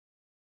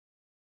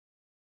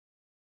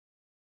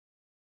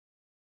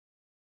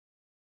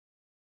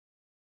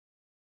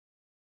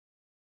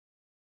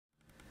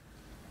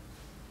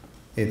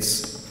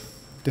it's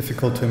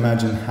difficult to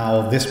imagine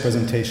how this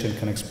presentation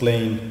can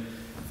explain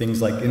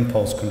things like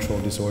impulse control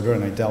disorder,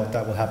 and I doubt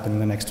that will happen in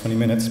the next 20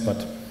 minutes,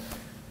 but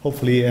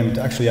hopefully, and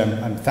actually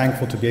I'm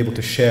thankful to be able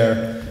to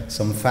share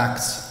some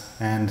facts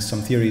and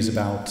some theories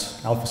about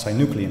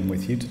alpha-synuclein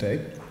with you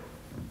today.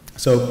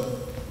 So,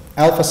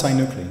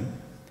 alpha-synuclein,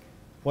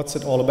 what's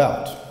it all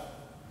about?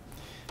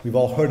 We've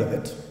all heard of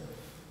it.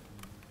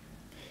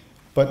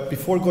 But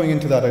before going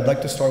into that, I'd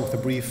like to start with a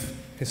brief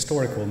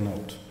historical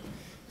note.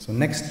 So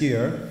next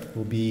year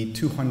will be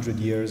 200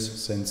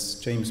 years since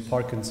James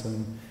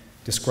Parkinson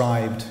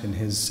described in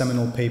his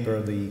seminal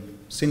paper the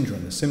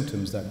syndrome, the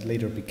symptoms that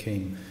later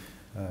became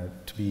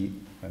to be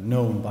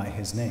known by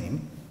his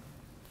name.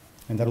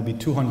 And that'll be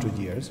 200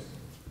 years.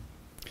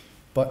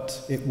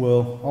 But it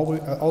will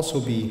also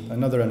be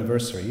another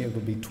anniversary. It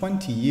will be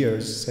 20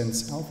 years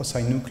since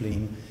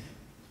alpha-synuclein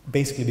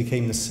basically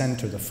became the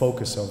center, the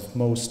focus of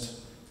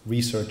most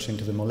research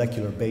into the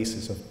molecular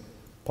basis of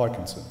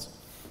Parkinson's.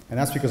 And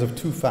that's because of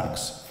two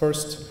facts.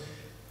 First,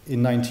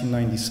 in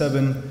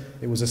 1997,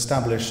 it was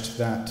established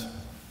that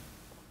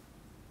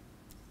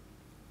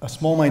a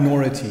small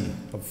minority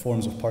of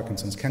forms of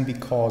Parkinson's can be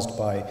caused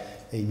by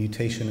a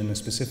mutation in a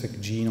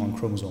specific gene on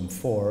chromosome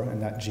 4,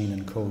 and that gene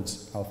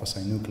encodes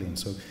alpha-synuclein.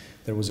 So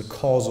there was a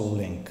causal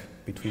link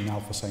between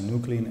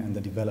alpha-synuclein and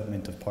the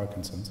development of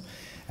Parkinson's.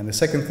 And the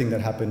second thing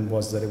that happened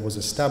was that it was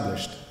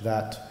established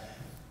that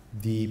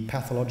the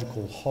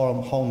pathological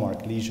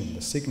hallmark lesion,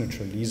 the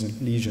signature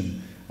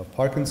lesion of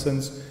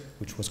Parkinson's,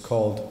 which was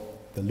called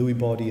the Lewy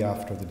body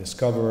after the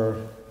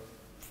discoverer,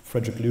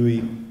 Frederick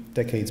Lewy,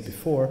 decades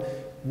before,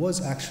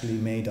 was actually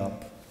made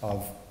up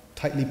of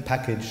tightly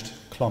packaged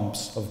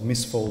clumps of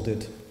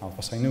misfolded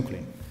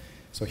alpha-synuclein.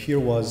 So here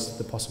was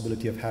the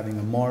possibility of having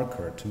a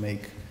marker to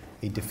make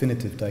a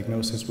definitive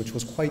diagnosis, which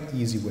was quite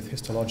easy with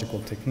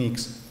histological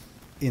techniques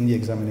in the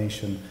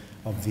examination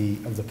of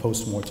the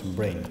post-mortem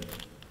brain.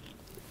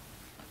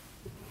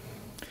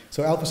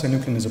 So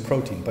alpha-synuclein is a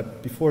protein,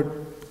 but before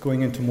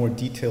going into more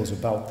details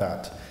about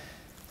that,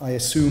 I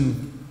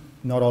assume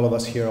not all of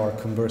us here are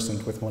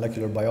conversant with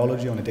molecular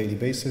biology on a daily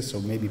basis, so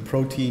maybe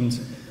proteins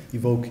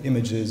evoke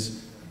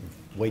images,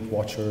 Weight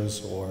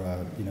Watchers,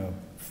 or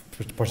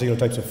particular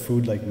types of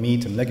food like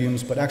meat and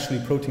legumes, but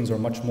actually proteins are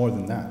much more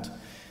than that.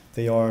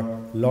 They are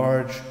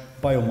large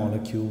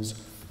biomolecules,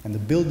 and the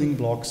building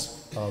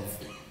blocks of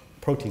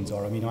proteins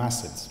are amino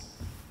acids.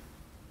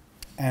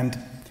 And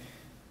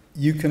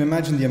you can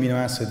imagine the amino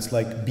acids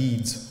like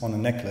beads on a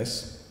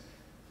necklace,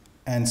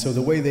 and so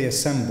the way they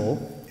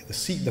assemble,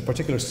 the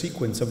particular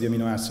sequence of the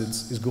amino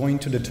acids is going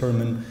to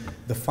determine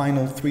the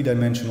final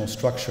three-dimensional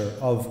structure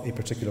of a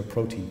particular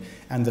protein,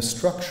 and the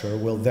structure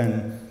will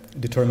then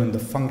determine the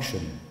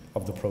function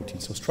of the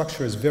protein. So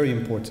structure is very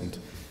important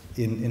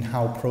in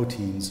how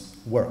proteins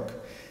work,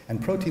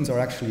 and proteins are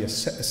actually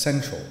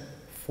essential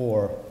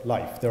for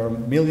life. There are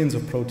millions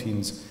of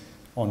proteins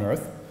on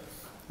Earth,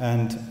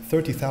 and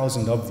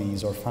 30,000 of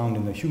these are found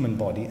in the human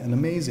body, and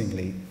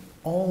amazingly,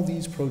 all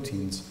these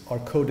proteins are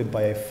coded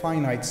by a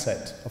finite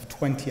set of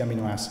 20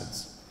 amino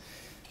acids.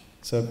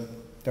 So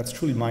that's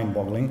truly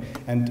mind-boggling,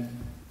 and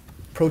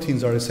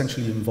proteins are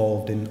essentially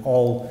involved in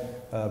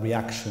all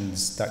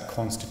reactions that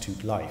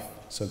constitute life.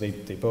 So they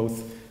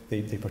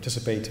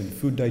participate in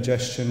food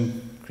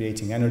digestion,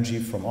 creating energy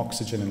from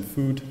oxygen and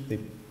food.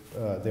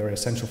 They're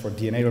essential for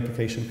DNA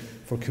replication,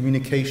 for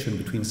communication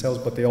between cells,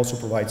 but they also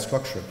provide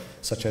structure,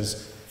 such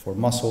as for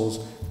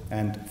muscles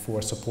and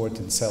for support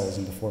in cells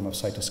in the form of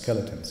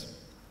cytoskeletons.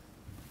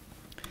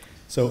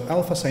 So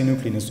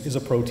alpha-synuclein is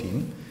a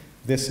protein.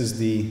 This is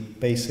the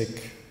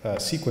basic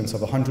sequence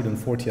of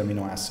 140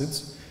 amino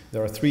acids.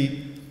 There are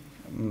three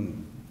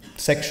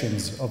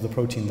sections of the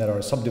protein that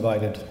are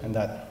subdivided and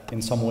that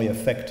in some way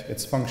affect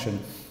its function.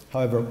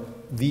 However,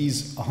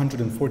 these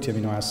 140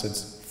 amino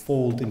acids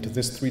fold into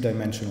this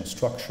three-dimensional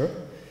structure.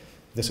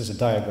 This is a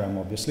diagram,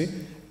 obviously,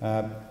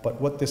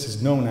 but what this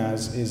is known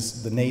as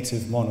is the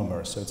native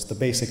monomer. So it's the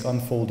basic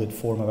unfolded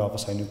form of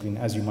alpha-synuclein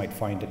as you might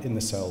find it in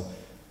the cell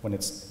when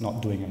it's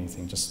not doing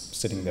anything, just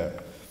sitting there.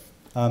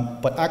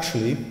 But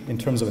actually, in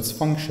terms of its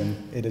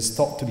function, it is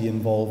thought to be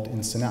involved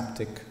in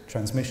synaptic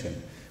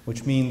transmission,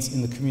 which means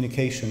in the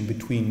communication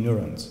between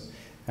neurons.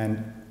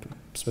 And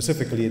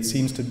specifically, it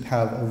seems to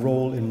have a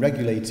role in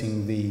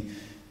regulating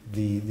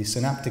the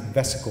synaptic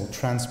vesicle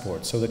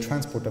transport, so the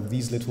transport of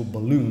these little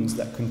balloons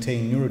that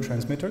contain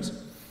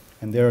neurotransmitters,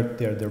 and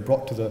they're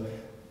brought to the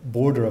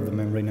border of the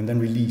membrane and then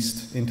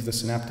released into the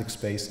synaptic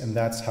space, and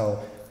that's how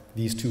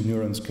these two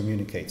neurons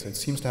communicate. So it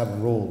seems to have a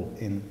role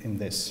in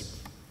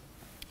this,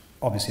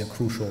 obviously a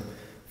crucial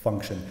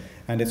function.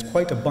 And it's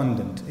quite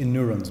abundant in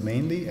neurons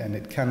mainly, and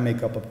it can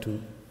make up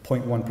to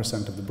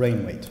 0.1% of the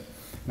brain weight.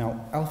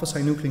 Now,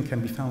 alpha-synuclein can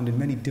be found in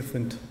many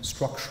different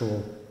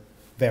structural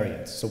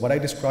variants. So what I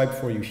described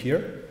for you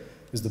here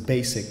is the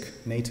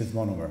basic native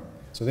monomer.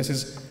 So this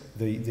is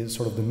the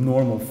sort of the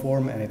normal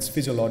form, and it's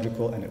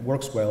physiological and it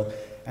works well.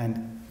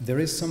 And there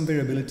is some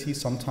variability.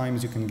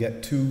 Sometimes you can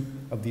get 2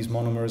 of these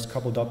monomers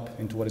coupled up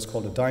into what is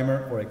called a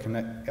dimer, or it can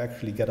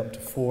actually get up to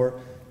 4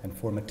 and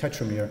form a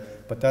tetromere,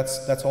 but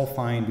that's all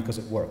fine because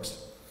it works.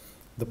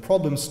 The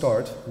problems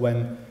start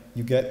when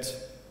you get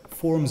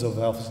forms of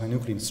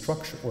alpha-synuclein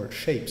structure, or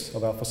shapes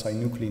of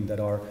alpha-synuclein that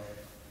are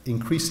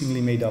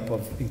increasingly made up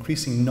of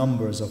increasing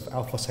numbers of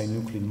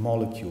alpha-synuclein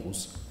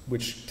molecules,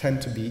 which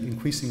tend to be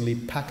increasingly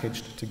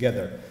packaged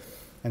together.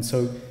 And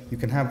so you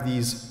can have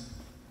these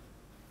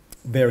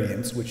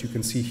variants, which you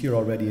can see here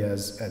already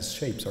as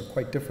shapes, are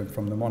quite different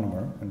from the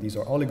monomer. And these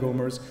are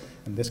oligomers,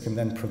 and this can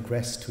then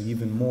progress to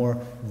even more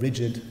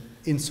rigid,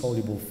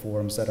 insoluble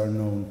forms that are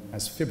known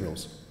as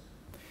fibrils.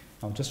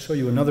 I'll just show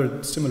you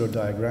another similar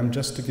diagram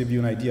just to give you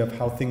an idea of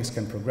how things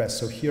can progress.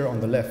 So here on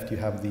the left you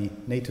have the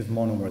native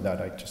monomer that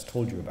I just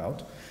told you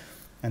about,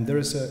 and there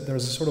is a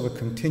sort of a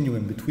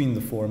continuum between the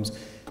forms.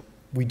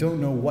 We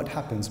don't know what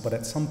happens, but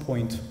at some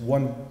point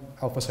one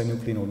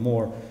alpha-synuclein or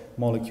more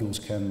molecules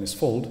can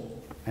misfold,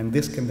 and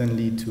this can then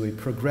lead to a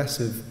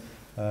progressive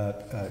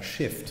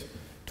shift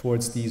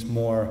towards these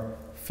more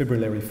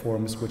fibrillary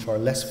forms, which are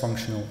less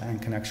functional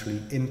and can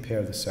actually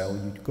impair the cell.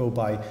 You go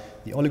by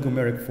the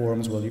oligomeric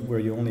forms where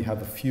you only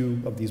have a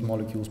few of these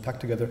molecules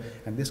packed together,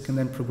 and this can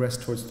then progress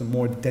towards the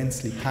more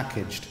densely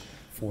packaged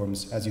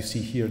forms, as you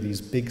see here, these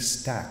big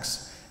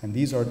stacks, and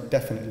these are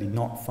definitely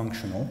not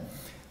functional.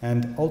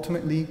 And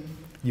ultimately,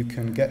 you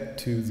can get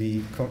to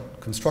the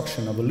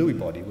construction of a Lewy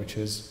body, which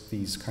is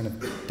these kind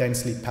of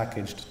densely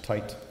packaged,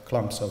 tight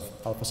clumps of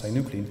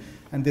alpha-synuclein,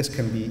 and this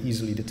can be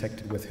easily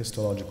detected with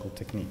histological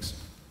techniques.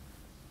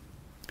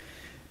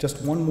 Just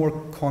one more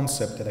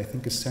concept that I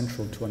think is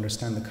central to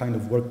understand the kind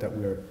of work that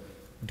we're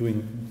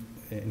doing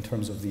in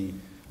terms of the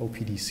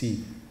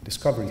OPDC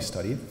discovery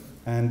study.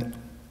 And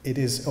it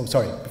is,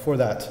 before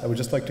that, I would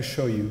just like to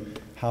show you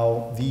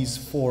how these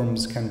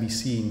forms can be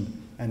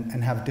seen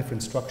and have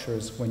different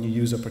structures when you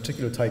use a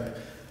particular type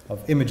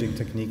of imaging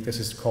technique. This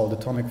is called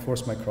atomic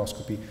force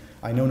microscopy.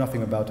 I know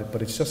nothing about it,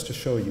 but it's just to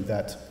show you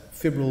that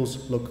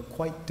fibrils look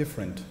quite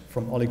different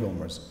from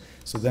oligomers.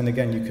 So then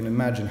again, you can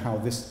imagine how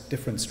this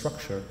different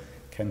structure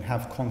can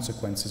have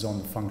consequences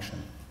on the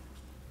function.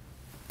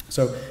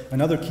 So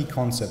another key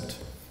concept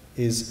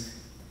is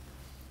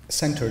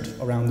centered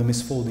around the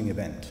misfolding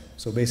event.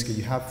 So basically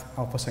you have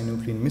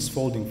alpha-synuclein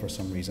misfolding for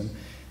some reason,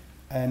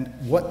 and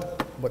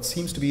what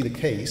seems to be the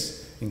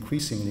case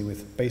increasingly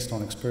based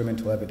on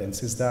experimental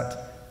evidence is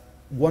that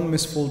one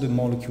misfolded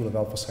molecule of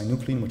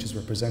alpha-synuclein, which is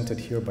represented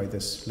here by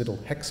this little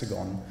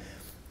hexagon,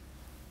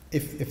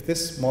 if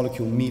this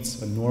molecule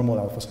meets a normal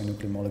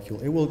alpha-synuclein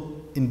molecule, it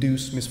will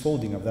induce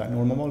misfolding of that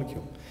normal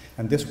molecule.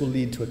 And this will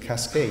lead to a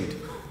cascade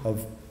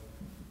of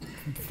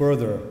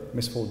further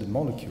misfolded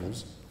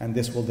molecules, and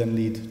this will then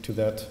lead to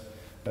that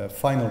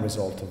final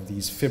result of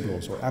these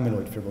fibrils or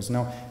amyloid fibrils.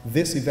 Now,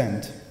 this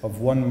event of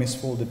one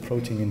misfolded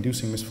protein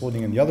inducing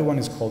misfolding and the other one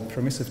is called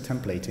permissive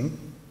templating,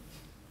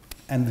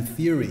 and the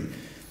theory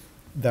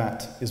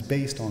that is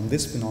based on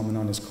this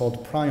phenomenon is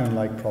called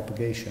prion-like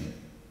propagation.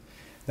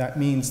 That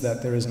means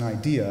that there is an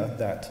idea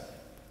that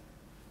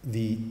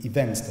the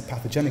events, the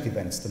pathogenic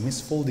events, the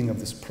misfolding of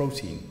this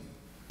protein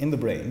in the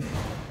brain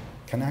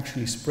can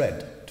actually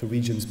spread to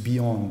regions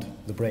beyond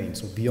the brain,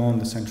 so beyond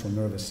the central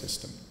nervous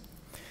system.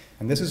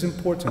 And this is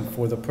important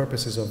for the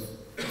purposes of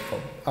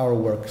our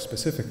work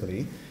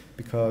specifically,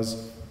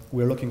 because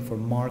we're looking for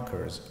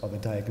markers of a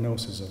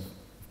diagnosis of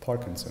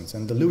Parkinson's.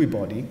 And the Lewy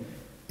body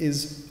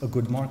is a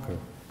good marker,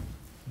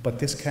 but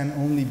this can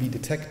only be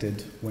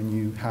detected when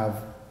you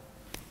have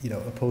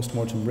a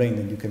post-mortem brain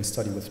that you can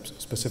study with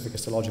specific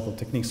histological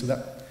techniques. So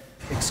that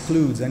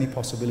excludes any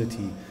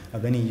possibility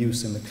of any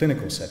use in the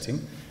clinical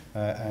setting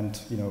and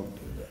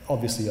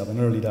obviously of an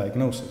early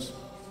diagnosis.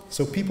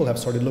 So people have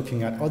started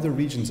looking at other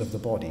regions of the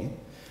body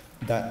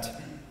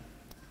that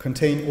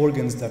contain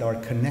organs that are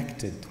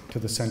connected to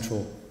the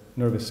central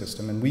nervous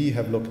system. And we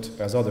have looked,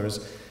 as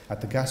others, at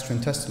the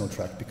gastrointestinal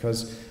tract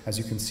because, as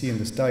you can see in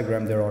this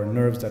diagram, there are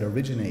nerves that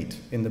originate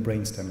in the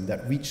brainstem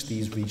that reach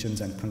these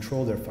regions and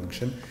control their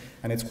function.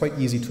 And it's quite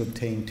easy to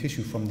obtain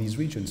tissue from these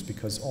regions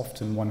because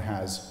often one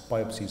has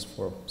biopsies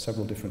for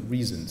several different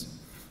reasons.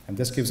 And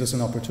this gives us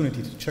an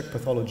opportunity to check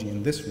pathology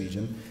in this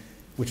region,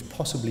 which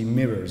possibly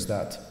mirrors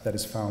that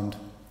is found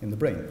in the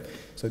brain.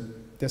 So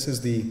this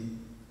is the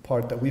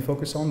part that we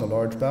focus on, the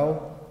large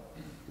bowel.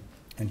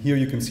 And here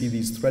you can see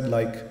these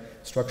thread-like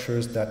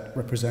structures that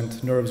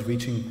represent nerves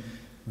reaching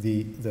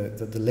the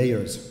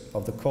layers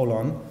of the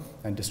colon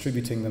and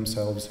distributing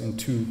themselves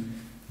into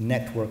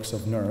networks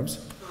of nerves.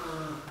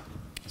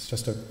 It's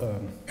just a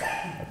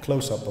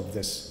close-up of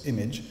this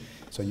image.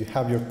 So you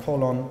have your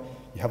colon,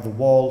 you have the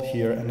wall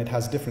here, and it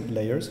has different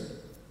layers.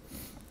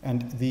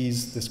 And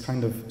this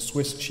kind of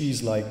Swiss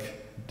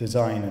cheese-like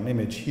design and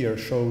image here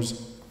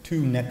shows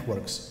two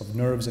networks of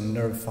nerves and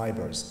nerve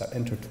fibers that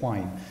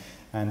intertwine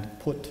and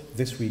put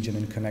this region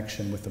in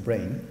connection with the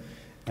brain.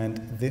 And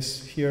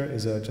this here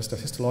is just a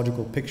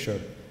histological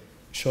picture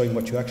showing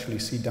what you actually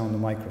see down the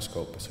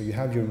microscope. So you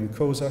have your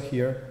mucosa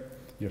here,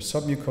 your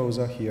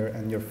submucosa here,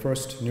 and your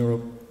first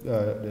nerve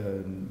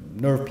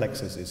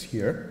plexus is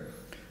here.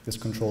 This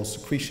controls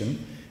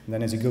secretion. And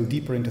then as you go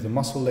deeper into the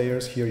muscle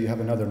layers, here you have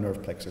another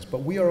nerve plexus. But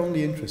we are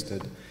only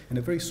interested in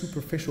a very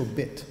superficial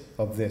bit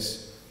of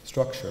this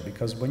structure,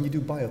 because when you do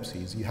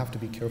biopsies, you have to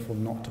be careful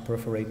not to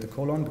perforate the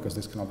colon, because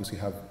this can obviously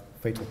have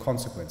fatal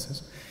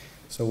consequences.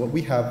 So what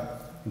we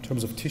have in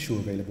terms of tissue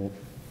available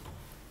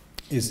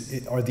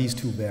are these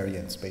two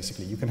variants,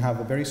 basically. You can have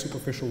a very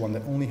superficial one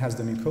that only has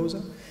the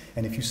mucosa,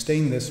 and if you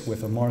stain this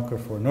with a marker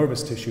for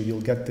nervous tissue, you'll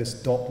get this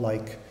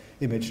dot-like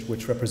image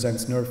which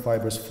represents nerve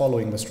fibers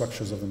following the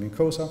structures of the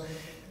mucosa.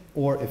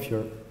 Or if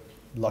you're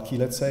lucky,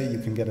 let's say, you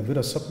can get a bit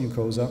of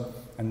submucosa,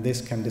 and this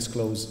can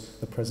disclose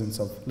the presence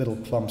of little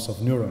clumps of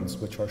neurons,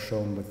 which are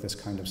shown with this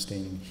kind of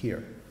staining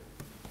here.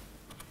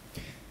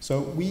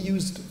 So we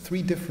used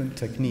 3 different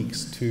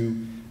techniques to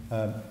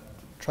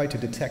try to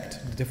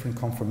detect the different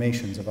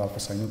conformations of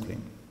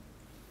alpha-synuclein.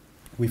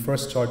 We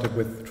first started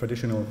with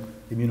traditional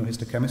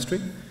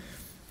immunohistochemistry,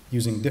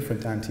 using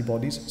different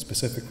antibodies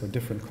specific for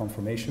different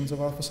conformations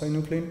of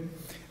alpha-synuclein.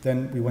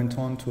 Then we went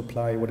on to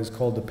apply what is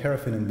called the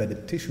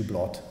paraffin-embedded tissue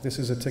blot. This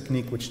is a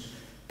technique which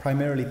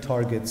primarily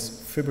targets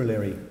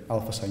fibrillary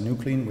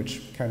alpha-synuclein,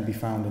 which can be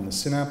found in the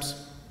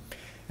synapse.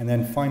 And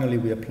then finally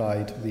we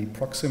applied the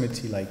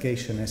proximity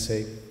ligation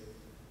assay,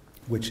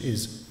 which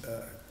is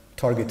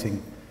targets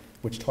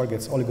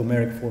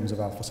oligomeric forms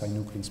of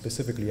alpha-synuclein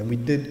specifically. And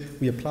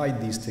we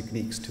applied these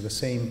techniques to the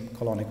same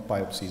colonic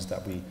biopsies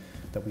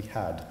that we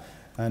had.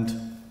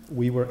 And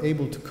we were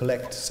able to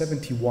collect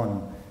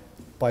 71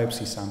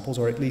 biopsy samples,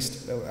 or at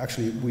least,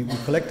 actually, we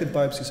collected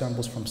biopsy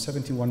samples from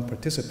 71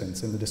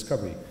 participants in the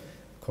discovery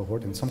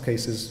cohort. In some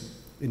cases,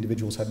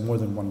 individuals had more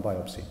than one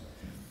biopsy.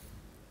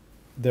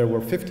 There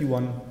were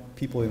 51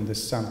 people in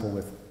this sample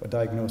with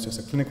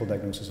a clinical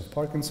diagnosis of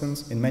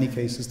Parkinson's. In many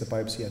cases, the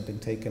biopsy had been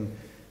taken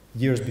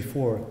years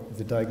before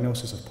the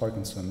diagnosis of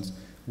Parkinson's,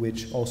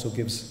 which also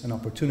gives an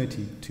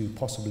opportunity to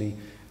possibly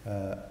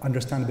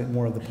understand a bit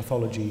more of the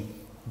pathology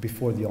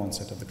before the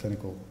onset of the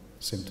clinical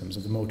symptoms,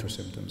 of the motor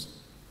symptoms.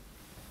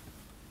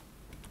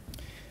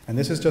 And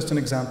this is just an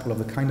example of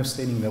the kind of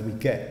staining that we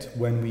get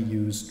when we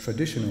use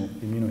traditional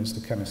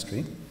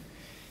immunohistochemistry.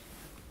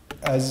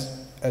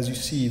 As you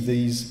see,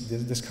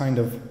 this kind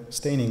of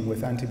staining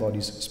with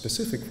antibodies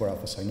specific for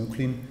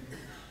alpha-synuclein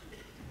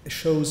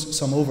shows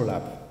some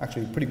overlap,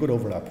 actually pretty good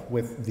overlap,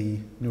 with the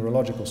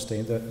neurological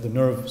stain, the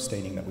nerve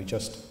staining that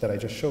I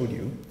just showed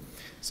you.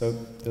 So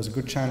there's a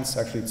good chance,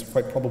 actually it's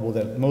quite probable,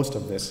 that most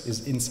of this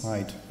is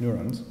inside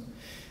neurons.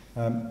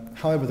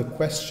 However, the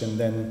question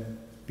then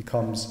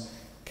becomes,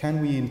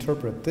 can we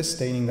interpret this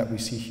staining that we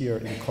see here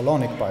in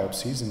colonic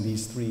biopsies, in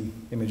these 3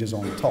 images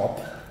on top,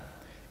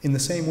 in the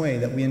same way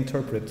that we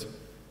interpret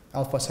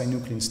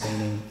alpha-synuclein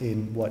staining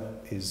in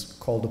what is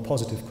called a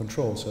positive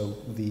control, so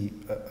the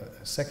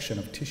section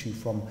of tissue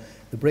from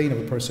the brain of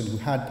a person who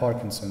had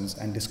Parkinson's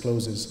and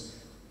discloses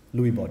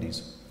Lewy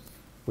bodies,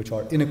 which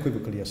are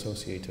unequivocally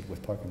associated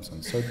with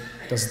Parkinson's. So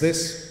does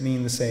this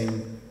mean the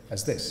same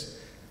as this?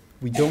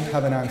 We don't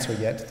have an answer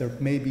yet. There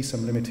may be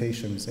some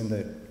limitations in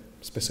the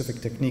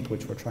specific technique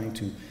which we're trying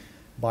to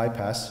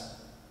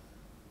bypass,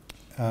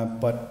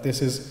 but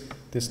this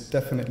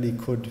definitely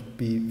could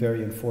be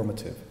very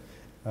informative.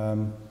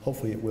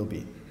 Hopefully it will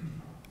be,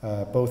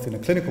 both in a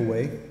clinical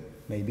way,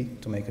 maybe,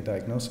 to make a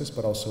diagnosis,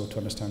 but also to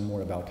understand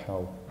more about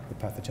how the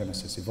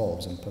pathogenesis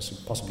evolves and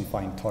possibly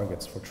find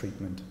targets for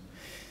treatment.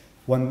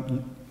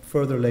 One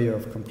further layer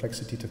of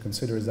complexity to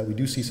consider is that we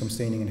do see some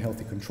staining in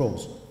healthy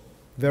controls,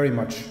 very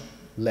much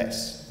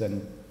less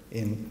than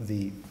in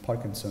the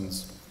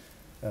Parkinson's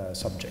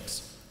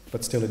subjects,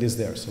 but still it is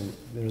there. So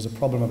there is a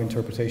problem of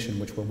interpretation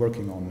which we're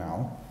working on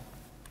now.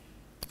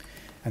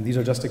 And these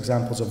are just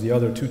examples of the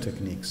other 2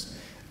 techniques.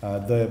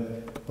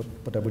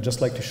 What I would just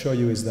like to show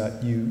you is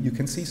that you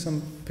can see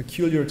some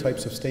peculiar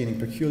types of staining,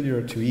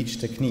 peculiar to each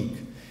technique.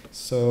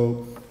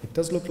 So it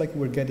does look like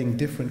we're getting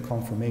different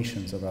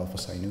conformations of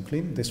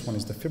alpha-synuclein. This one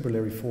is the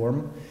fibrillary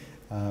form,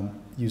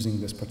 using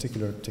this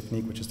particular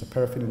technique, which is the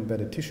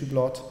paraffin-embedded tissue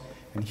blot.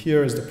 And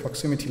here is the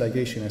proximity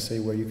ligation assay,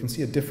 where you can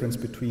see a difference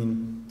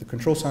between the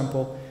control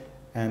sample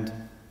and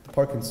the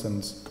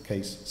Parkinson's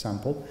case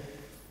sample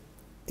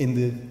in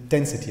the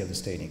density of the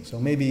staining. So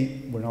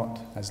maybe we're not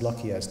as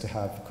lucky as to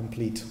have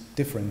complete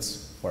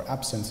difference or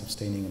absence of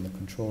staining in the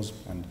controls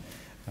and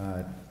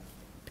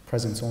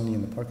presence only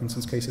in the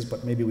Parkinson's cases,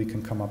 but maybe we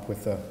can come up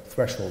with a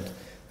threshold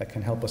that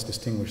can help us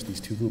distinguish these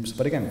 2 groups.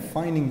 But again,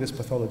 finding this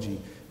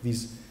pathology,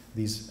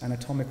 these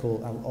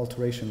anatomical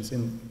alterations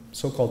in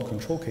so-called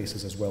control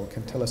cases as well,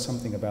 can tell us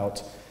something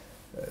about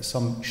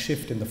some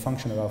shift in the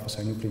function of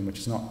alpha-synuclein which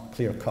is not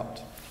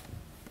clear-cut.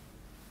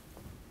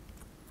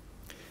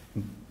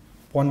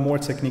 One more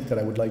technique that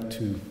I would like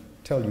to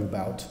tell you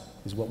about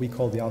is what we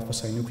call the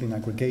alpha-synuclein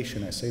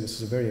aggregation assay. This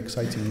is a very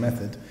exciting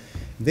method.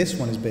 This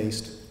one is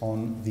based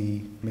on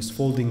the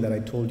misfolding that I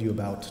told you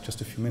about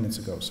just a few minutes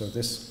ago. So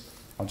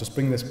I'll just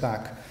bring this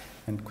back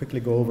and quickly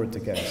go over it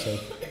again. So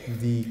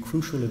the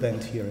crucial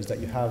event here is that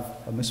you have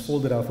a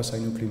misfolded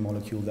alpha-synuclein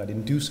molecule that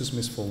induces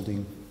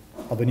misfolding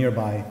of a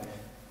nearby,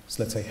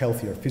 so let's say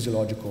healthier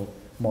physiological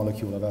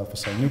molecule of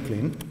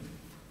alpha-synuclein.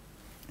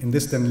 And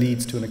this then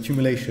leads to an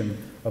accumulation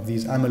of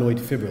these amyloid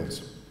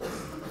fibrils.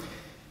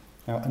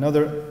 Now,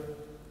 another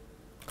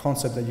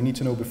concept that you need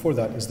to know before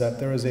that is that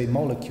there is a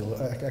molecule,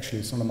 actually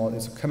it's not a molecule,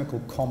 it's a chemical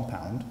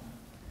compound,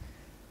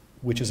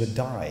 which is a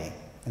dye.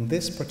 And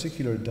this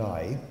particular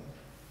dye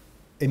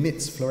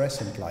emits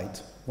fluorescent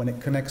light when it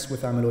connects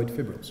with amyloid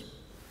fibrils.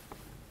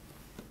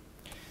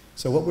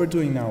 So what we're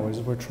doing now is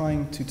we're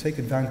trying to take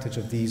advantage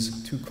of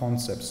these two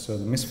concepts, so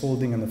the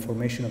misfolding and the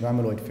formation of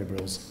amyloid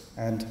fibrils,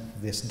 and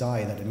this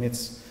dye that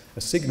emits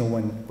a signal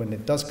when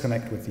it does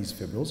connect with these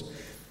fibrils,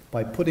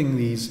 by putting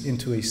these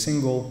into a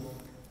single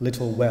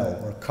little well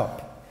or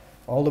cup.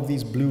 All of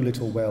these blue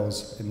little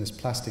wells in this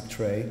plastic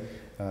tray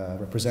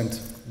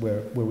represent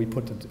where we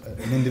put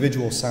an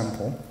individual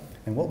sample.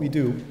 And what we're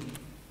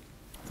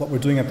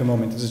doing at the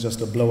moment, this is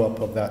just a blow up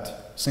of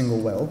that single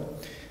well.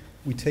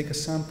 We take a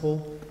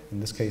sample, in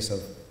this case of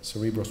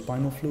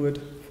cerebrospinal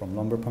fluid from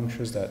lumbar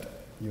punctures that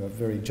you have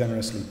very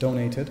generously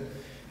donated,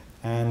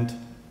 and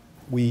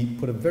we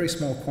put a very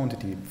small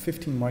quantity,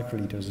 15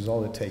 microliters is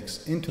all it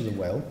takes, into the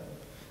well.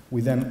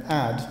 We then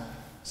add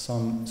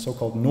some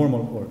so-called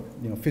normal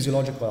or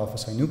physiological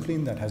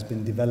alpha-synuclein that has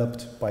been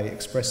developed by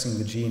expressing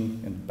the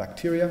gene in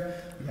bacteria.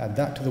 We add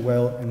that to the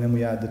well, and then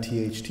we add the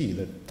THT,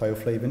 the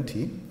thioflavin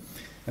T.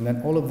 And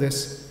then all of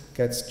this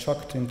gets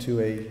chucked into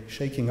a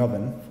shaking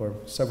oven for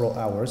several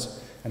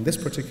hours, and this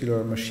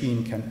particular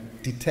machine can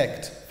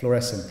detect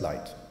fluorescent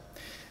light.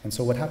 And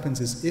so what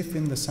happens is, if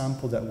in the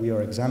sample that we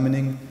are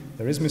examining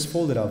there is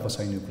misfolded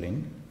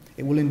alpha-synuclein,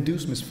 it will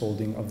induce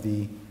misfolding of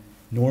the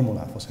normal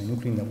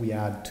alpha-synuclein that we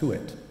add to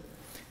it.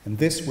 And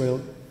this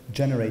will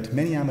generate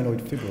many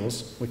amyloid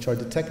fibrils which are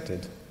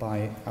detected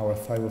by our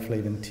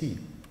thioflavin T.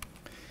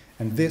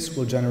 And this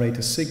will generate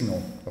a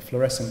signal, a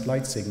fluorescent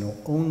light signal,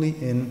 only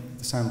in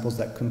the samples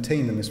that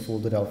contain the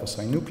misfolded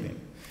alpha-synuclein.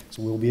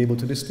 So we'll be able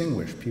to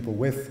distinguish people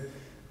with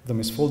the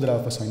misfolded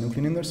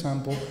alpha-synuclein in their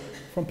sample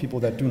from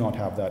people that do not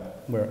have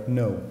that, where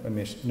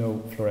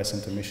no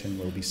fluorescent emission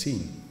will be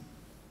seen.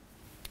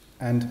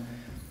 And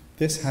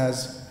this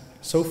has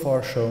so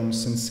far shown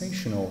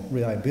sensational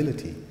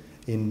reliability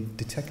in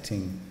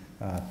detecting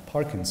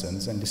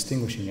Parkinson's and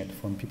distinguishing it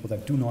from people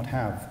that do not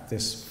have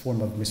this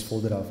form of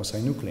misfolded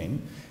alpha-synuclein.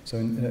 So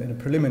in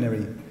a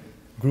preliminary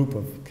group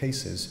of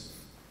cases,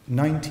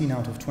 19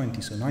 out of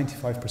 20, so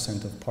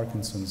 95% of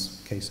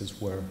Parkinson's cases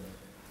were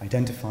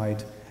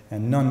identified,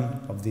 and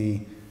none of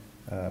the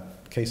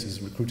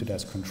cases recruited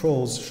as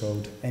controls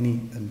showed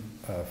any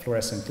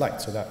fluorescent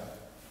light. So that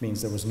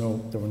means there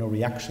were no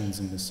reactions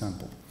in this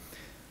sample.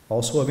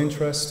 Also of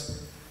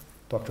interest,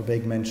 Dr.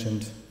 Baig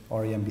mentioned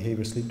REM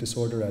behavior sleep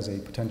disorder as a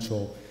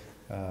potential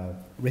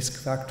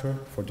risk factor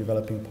for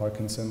developing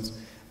Parkinson's.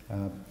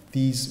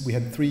 We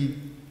had 3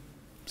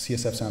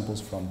 CSF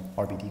samples from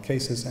RBD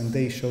cases, and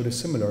they showed a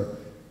similar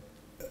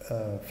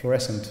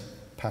fluorescent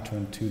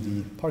pattern to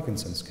the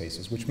Parkinson's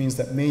cases, which means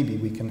that maybe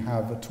we can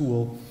have a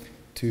tool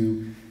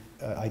to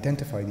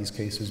identify these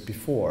cases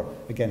before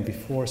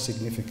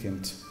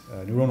significant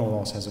neuronal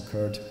loss has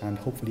occurred, and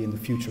hopefully in the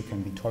future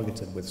can be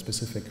targeted with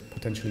specific,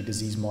 potentially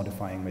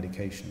disease-modifying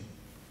medication.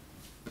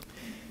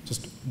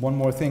 Just one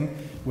more thing,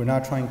 we're now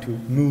trying to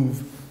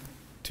move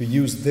to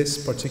use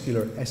this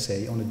particular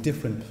assay on a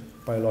different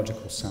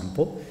biological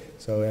sample.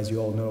 So as you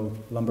all know,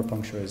 lumbar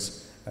puncture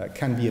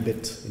can be a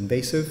bit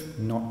invasive,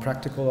 not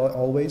practical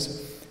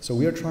always. So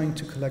we are trying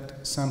to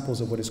collect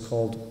samples of what is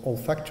called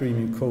olfactory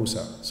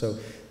mucosa. So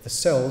the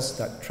cells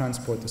that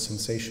transport the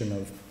sensation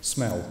of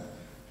smell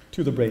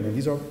to the brain. And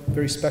these are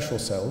very special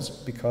cells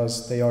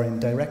because they are in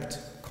direct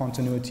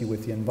continuity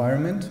with the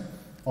environment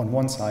on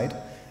one side,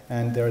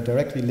 and they're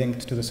directly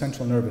linked to the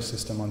central nervous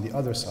system on the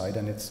other side.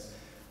 And it's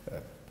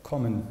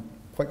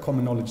quite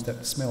common knowledge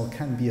that smell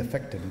can be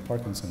affected in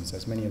Parkinson's,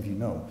 as many of you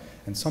know,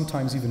 and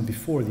sometimes even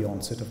before the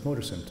onset of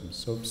motor symptoms.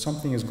 So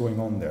something is going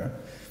on there.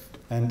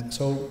 And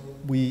so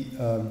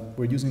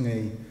we're using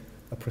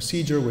a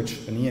procedure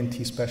which an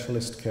ENT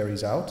specialist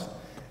carries out,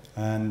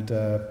 and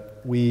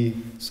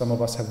some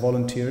of us have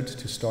volunteered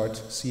to start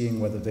seeing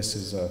whether this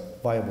is a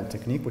viable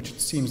technique, which it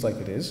seems like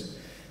it is.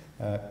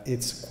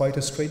 It's quite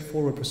a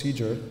straightforward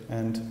procedure,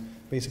 and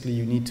basically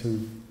you need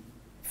to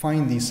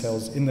find these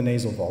cells in the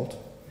nasal vault,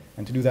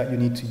 and to do that you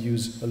need to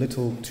use a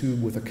little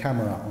tube with a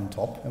camera on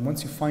top, and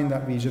once you find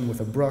that region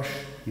with a brush,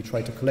 you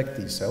try to collect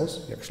these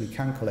cells. You actually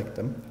can collect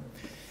them.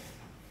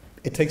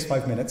 It takes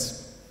 5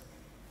 minutes.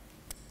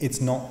 It's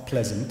not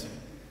pleasant.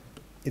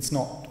 It's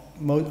not,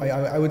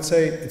 I would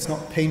say it's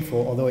not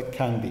painful, although it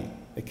can be.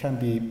 It can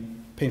be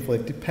painful.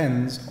 It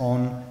depends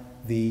on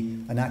the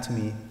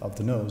anatomy of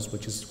the nose,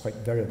 which is quite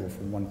variable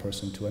from one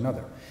person to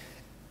another.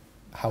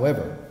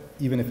 However,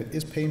 even if it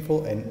is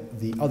painful, and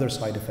the other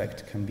side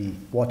effect can be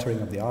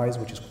watering of the eyes,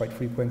 which is quite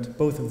frequent,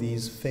 both of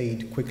these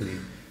fade quickly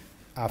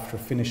after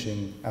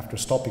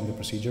stopping the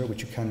procedure,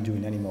 which you can do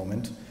in any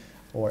moment,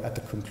 or at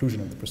the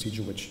conclusion of the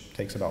procedure, which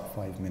takes about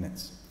 5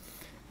 minutes.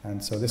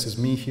 And so this is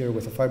me here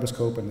with a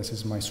fibroscope, and this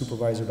is my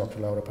supervisor, Dr.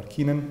 Laura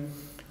Parkkinen,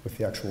 with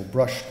the actual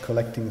brush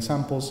collecting the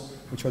samples,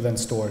 which are then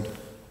stored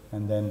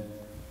and then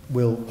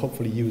will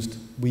hopefully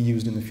be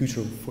used in the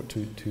future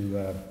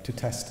to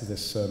test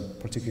this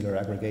particular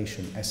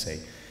aggregation assay.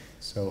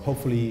 So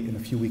hopefully in a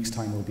few weeks'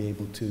 time we'll be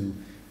able to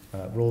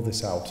roll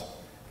this out.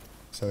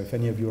 So if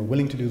any of you are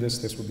willing to do this,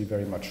 this would be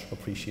very much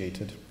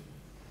appreciated.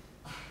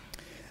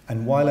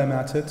 And while I'm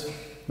at it,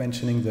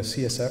 mentioning the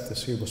CSF, the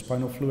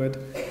cerebrospinal fluid,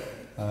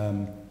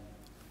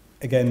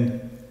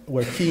 again,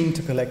 we're keen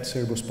to collect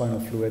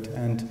cerebrospinal fluid,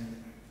 and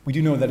we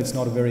do know that it's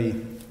not a very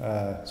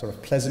sort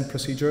of pleasant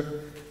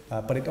procedure,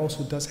 but it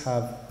also does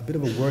have a bit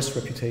of a worse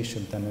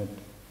reputation than it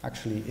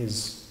actually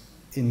is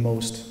in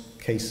most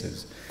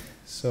cases.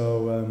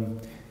 So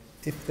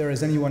if there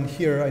is anyone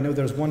here, I know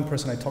there's one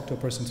person, I talked to a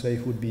person today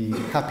who would be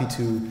happy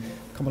to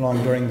come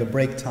along during the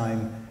break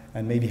time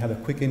and maybe have a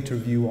quick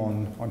interview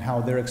on how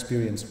their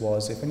experience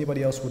was. If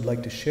anybody else would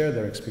like to share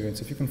their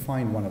experience, if you can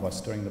find one of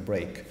us during the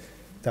break,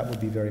 that would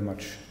be very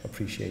much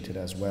appreciated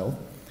as well.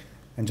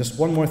 And just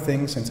one more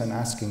thing, since I'm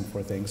asking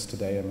for things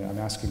today, I'm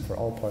asking for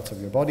all parts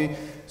of your body,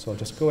 so I'll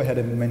just go ahead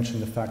and mention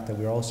the fact that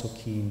we're also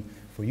keen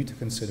for you to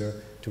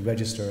consider to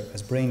register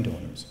as brain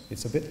donors.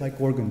 It's a bit like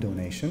organ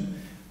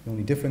donation. The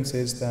only difference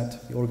is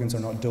that the organs are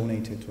not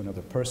donated to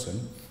another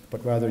person,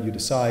 but rather you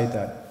decide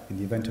that in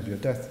the event of your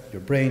death,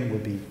 your brain will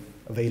be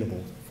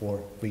available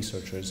for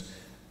researchers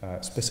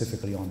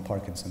specifically on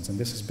Parkinson's. And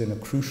this has been a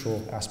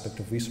crucial aspect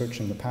of research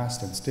in the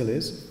past and still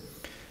is.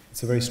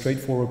 It's a very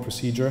straightforward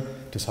procedure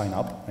to sign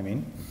up, I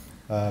mean.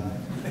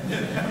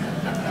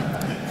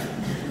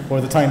 For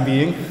the time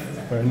being,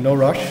 we're in no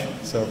rush.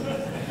 So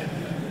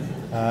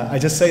I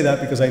just say that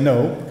because I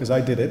know, because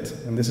I did it,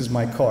 and this is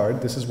my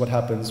card. This is what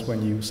happens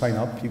when you sign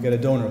up. You get a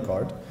donor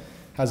card,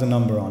 has a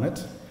number on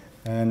it,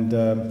 and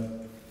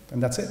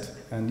that's it.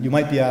 And you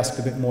might be asked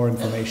a bit more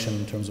information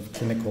in terms of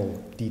clinical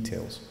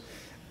details.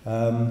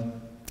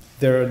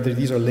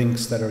 These are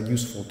links that are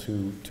useful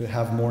to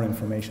have more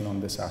information on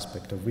this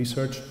aspect of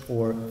research,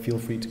 or feel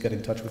free to get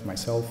in touch with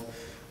myself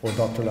or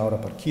Dr. Laura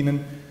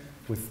Parkkinen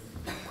with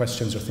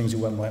questions or things you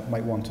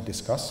might want to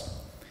discuss.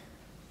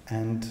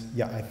 And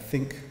yeah, I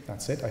think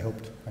that's it. I hope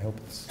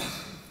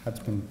it's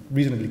been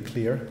reasonably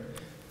clear.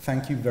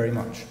 Thank you very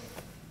much.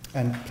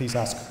 And please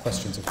ask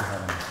questions if you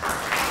have any.